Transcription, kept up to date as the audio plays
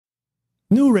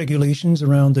New regulations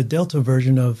around the Delta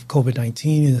version of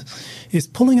COVID-19 is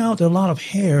pulling out a lot of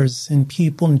hairs in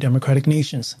people in democratic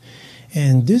nations.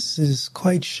 And this is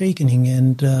quite shaking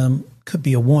and could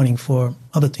be a warning for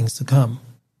other things to come.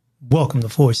 Welcome to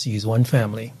 4C's One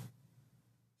Family.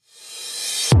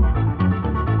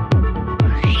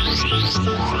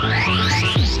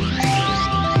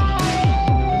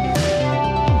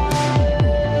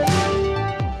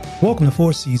 Welcome to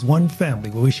 4C's One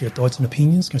Family, where we share thoughts and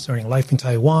opinions concerning life in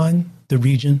Taiwan, the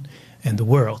region, and the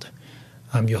world.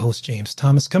 I'm your host, James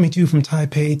Thomas, coming to you from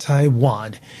Taipei,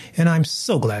 Taiwan. And I'm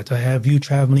so glad to have you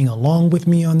traveling along with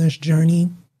me on this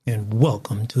journey, and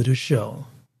welcome to the show.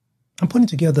 I'm putting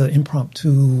together an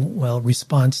impromptu,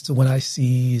 response to what I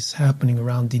see is happening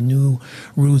around the new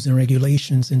rules and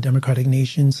regulations in democratic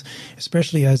nations,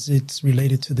 especially as it's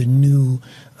related to the new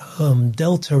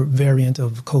Delta variant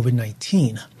of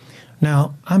COVID-19.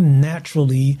 Now, I'm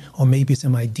naturally, or maybe it's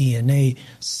in my DNA,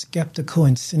 skeptical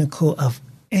and cynical of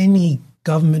any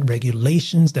government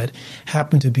regulations that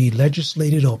happen to be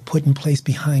legislated or put in place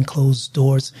behind closed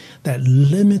doors that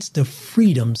limits the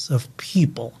freedoms of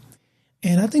people.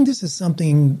 And I think this is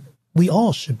something we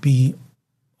all should be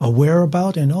aware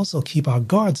about and also keep our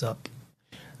guards up.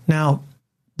 Now,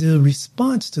 the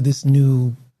response to this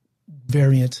new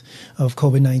variant of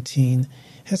COVID-19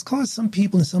 has caused some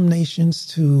people in some nations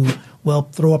to,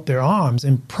 throw up their arms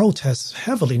and protest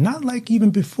heavily, not like even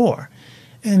before.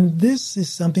 And this is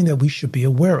something that we should be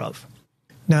aware of.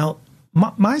 Now,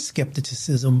 my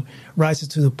skepticism rises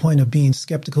to the point of being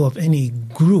skeptical of any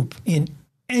group in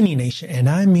any nation, and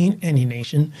I mean any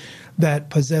nation, that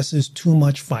possesses too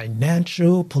much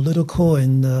financial, political,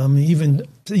 and even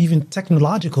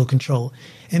technological control.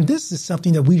 And this is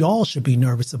something that we all should be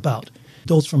nervous about.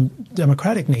 Those from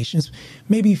democratic nations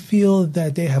maybe feel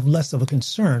that they have less of a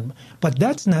concern, but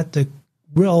that's not the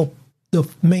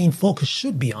main focus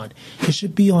should be on. It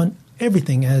should be on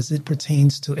everything as it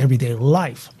pertains to everyday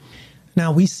life.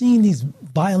 Now, we've seen these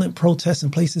violent protests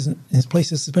in places,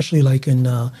 especially like in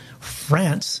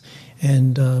France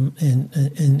and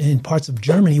in parts of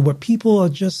Germany, where people are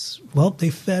just,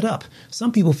 they fed up.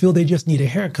 Some people feel they just need a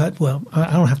haircut. Well,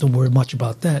 I don't have to worry much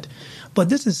about that. But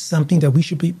this is something that we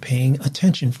should be paying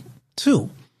attention to.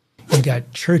 You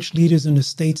got church leaders in the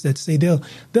States that say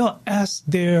they'll ask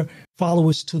their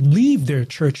followers to leave their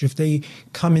church if they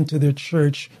come into their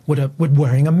church with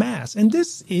wearing a mask. And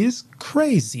this is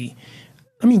crazy.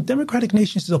 I mean, democratic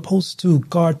nations are supposed to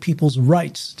guard people's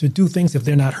rights to do things if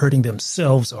they're not hurting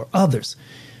themselves or others.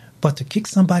 But to kick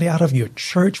somebody out of your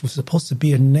church was supposed to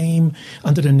be a name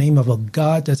under the name of a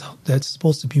God that's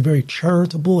supposed to be very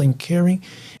charitable and caring.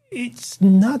 It's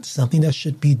not something that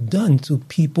should be done to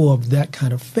people of that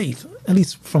kind of faith, at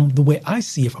least from the way I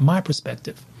see it, from my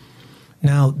perspective.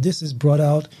 Now, this is brought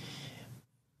out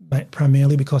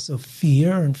primarily because of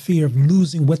fear of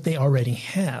losing what they already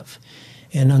have.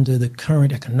 And under the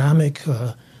current economic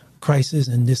crisis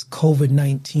and this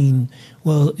COVID-19,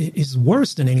 it is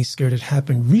worse than any scare that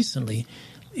happened recently.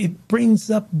 It brings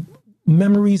up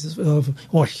memories of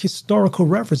or historical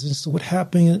references to what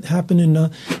happened in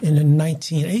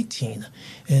 1918,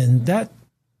 and that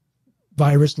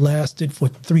virus lasted for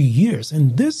 3 years,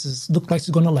 and this looked like it's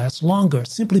going to last longer.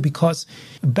 Simply because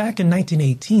back in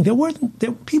 1918,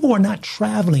 people were not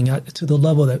traveling to the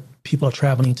level that people are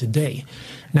traveling today.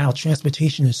 Now,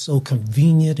 transportation is so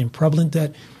convenient and prevalent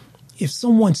that if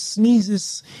someone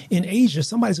sneezes in Asia,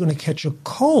 somebody's going to catch a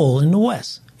cold in the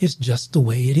West. It's just the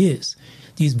way it is.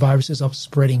 These viruses are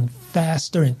spreading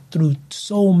faster and through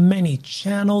so many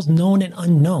channels, known and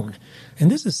unknown.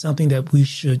 And this is something that we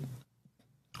should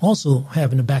also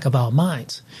have in the back of our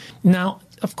minds. Now,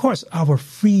 of course, our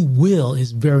free will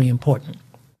is very important.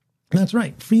 That's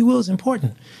right. Free will is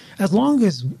important. As long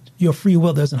as your free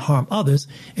will doesn't harm others,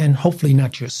 and hopefully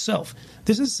not yourself,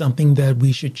 this is something that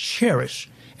we should cherish.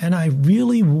 And I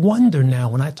really wonder now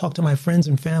when I talk to my friends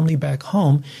and family back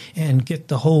home and get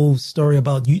the whole story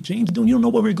about you, James, you don't know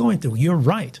what we're going through. You're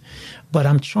right. But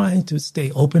I'm trying to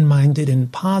stay open-minded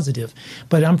and positive.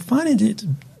 But I'm finding it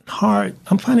hard.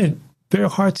 I'm finding it very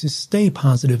hard to stay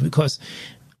positive because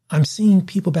I'm seeing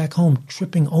people back home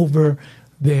tripping over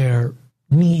their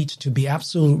need to be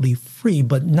absolutely free,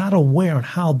 but not aware on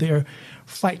how their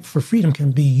fight for freedom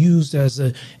can be used as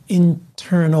an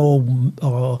internal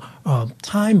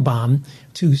time bomb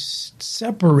to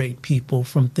separate people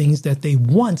from things that they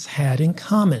once had in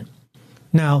common.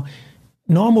 Now,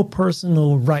 normal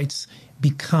personal rights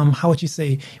become, how would you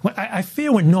say, I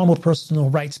fear when normal personal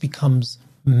rights becomes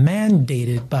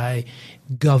mandated by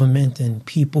government and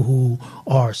people who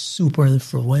are super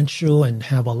influential and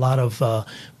have a lot of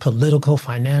political,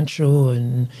 financial,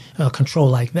 and control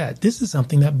like that. This is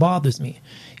something that bothers me.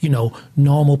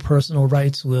 Normal personal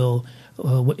rights will,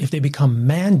 if they become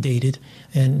mandated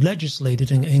and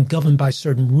legislated and governed by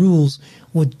certain rules,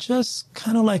 would just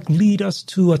kind of like lead us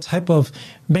to a type of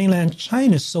mainland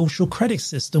China social credit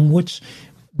system, which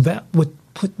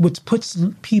puts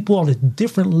people on a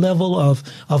different level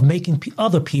of making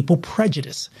other people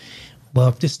prejudice. Well,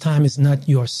 if this time is not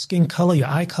your skin color, your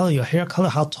eye color, your hair color,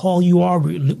 how tall you are,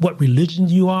 what religion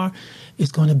you are,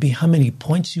 it's going to be how many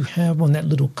points you have on that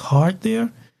little card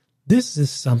there. This is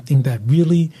something that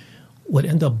really would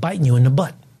end up biting you in the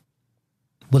butt.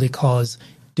 Will it cause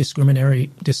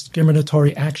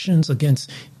discriminatory actions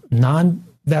against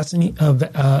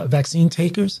vaccine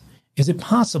takers? Is it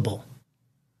possible?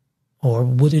 Or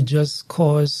would it just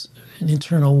cause an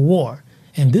internal war?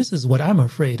 And this is what I'm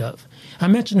afraid of. I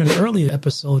mentioned in an earlier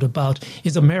episode about,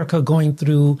 is America going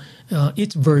through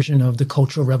its version of the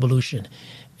Cultural Revolution?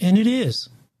 And it is.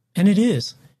 And it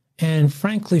is. And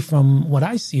frankly, from what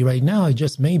I see right now, it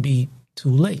just may be too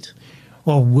late.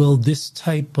 Or will this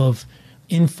type of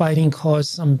infighting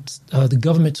cause the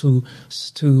government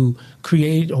to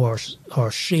create or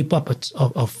shape up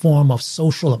a form of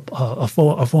social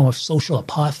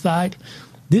apartheid?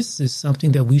 This is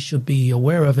something that we should be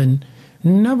aware of, and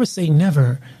never say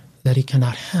never that it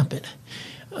cannot happen.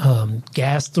 Through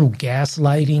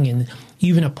gaslighting and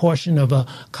even a portion of a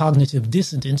cognitive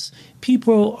dissonance,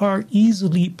 people are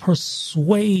easily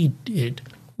persuaded.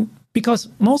 Because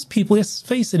most people, let's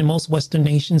face it, in most Western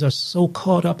nations are so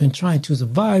caught up in trying to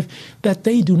survive that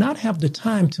they do not have the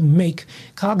time to make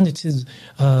cognitive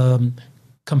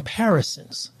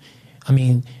comparisons. I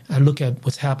mean, I look at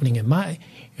what's happening in my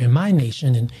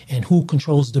nation and who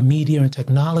controls the media and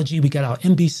technology. We got our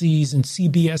NBCs and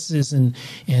CBSs and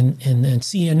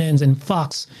CNNs and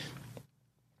Fox.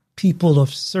 People of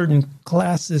certain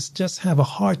classes just have a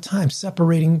hard time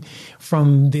separating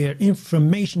from their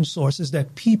information sources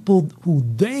that people who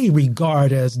they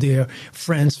regard as their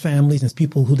friends, families, and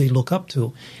people who they look up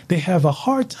to. They have a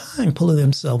hard time pulling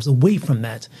themselves away from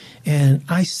that. And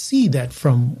I see that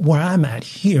from where I'm at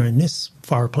here in this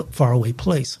far away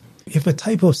place. If a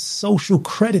type of social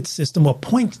credit system or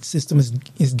point system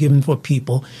is given for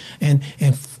people and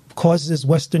causes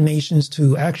Western nations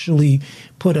to actually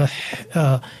put a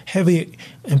heavy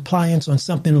impliance on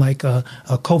something like a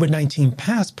COVID-19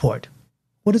 passport,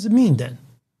 what does it mean then?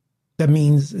 That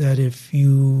means that if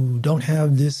you don't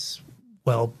have this,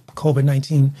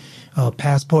 COVID-19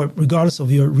 passport, regardless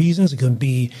of your reasons, it can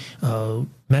be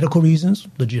medical reasons,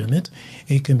 legitimate.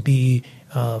 It can be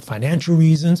financial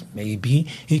reasons, maybe.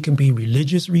 It can be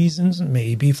religious reasons,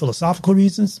 maybe. Philosophical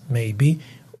reasons, maybe.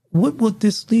 What would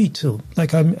this lead to?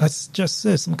 Like I just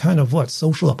said, some kind of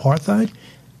social apartheid?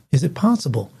 Is it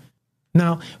possible?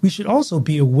 Now, we should also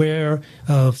be aware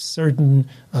of certain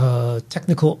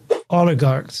technical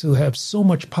oligarchs who have so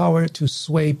much power to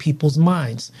sway people's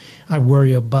minds. I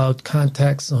worry about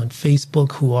contacts on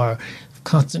Facebook who are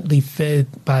constantly fed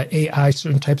by AI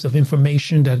certain types of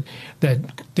information that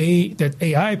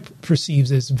AI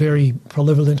perceives as very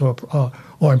prevalent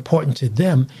or important to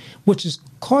them, which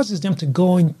causes them to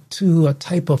go into a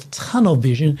type of tunnel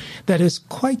vision that is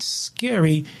quite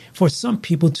scary for some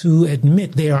people to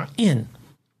admit they are in.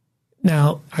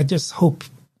 Now, I just hope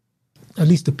at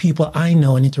least the people I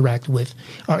know and interact with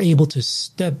are able to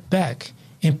step back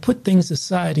and put things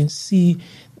aside and see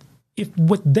if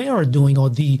what they are doing or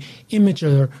the image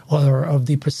or of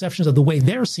the perceptions of the way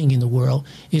they're seeing in the world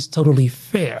is totally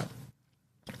fair.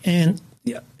 And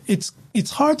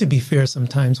it's hard to be fair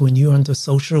sometimes when you're under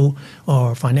social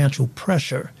or financial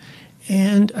pressure.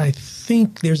 And I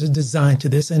think there's a design to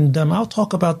this, and I'll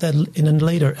talk about that in a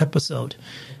later episode.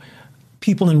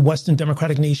 People in Western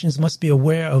democratic nations must be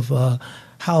aware of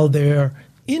how their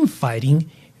infighting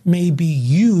may be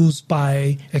used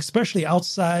by, especially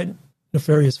outside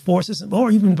nefarious forces,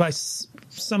 or even by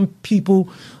some people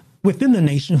within the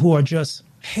nation who are just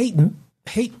hate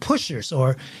pushers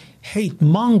or hate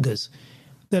mongers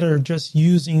that are just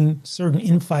using certain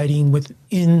infighting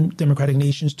within democratic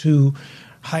nations to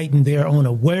heighten their own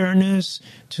awareness,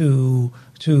 to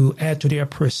add to their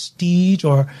prestige,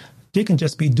 or they can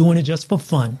just be doing it just for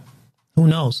fun. Who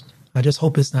knows? I just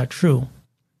hope it's not true.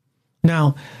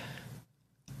 Now,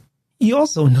 you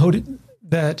also noted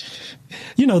that,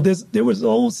 there was an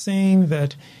old saying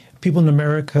that people in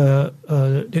America,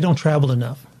 they don't travel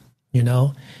enough,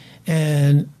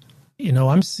 and,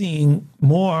 I'm seeing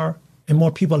more and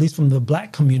more people, at least from the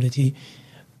Black community,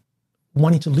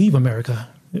 wanting to leave America,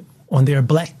 on their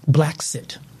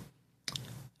Blacksit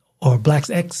or Black's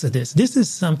Exodus. This is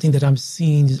something that I'm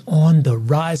seeing is on the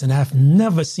rise, and I've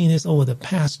never seen this over the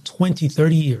past 20,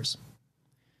 30 years.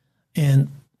 And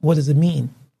what does it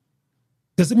mean?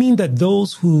 Does it mean that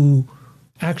those who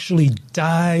actually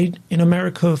died in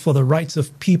America for the rights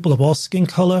of people of all skin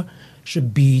color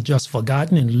should be just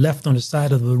forgotten and left on the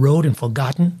side of the road and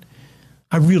forgotten?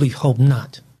 I really hope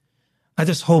not. I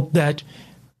just hope that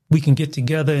we can get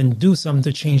together and do something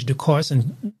to change the course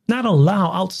and not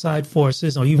allow outside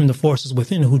forces or even the forces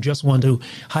within who just want to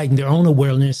heighten their own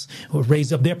awareness or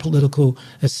raise up their political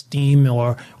esteem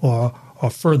or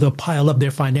further pile up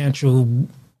their financial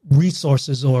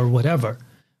resources or whatever.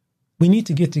 We need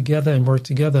to get together and work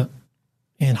together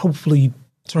and hopefully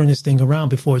turn this thing around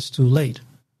before it's too late.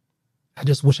 I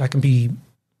just wish I could be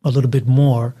a little bit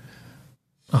more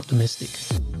optimistic.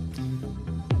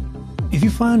 If you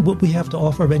find what we have to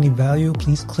offer of any value,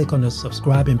 please click on the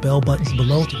subscribe and bell buttons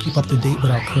below to keep up to date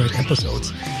with our current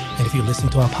episodes. And if you're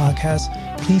listening to our podcast,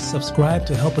 please subscribe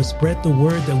to help us spread the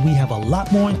word that we have a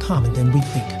lot more in common than we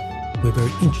think. We're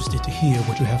very interested to hear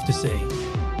what you have to say.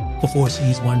 For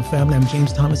 4C's One Family, I'm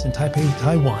James Thomas in Taipei,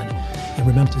 Taiwan. And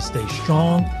remember to stay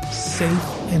strong, safe,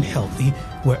 and healthy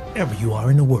wherever you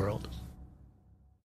are in the world.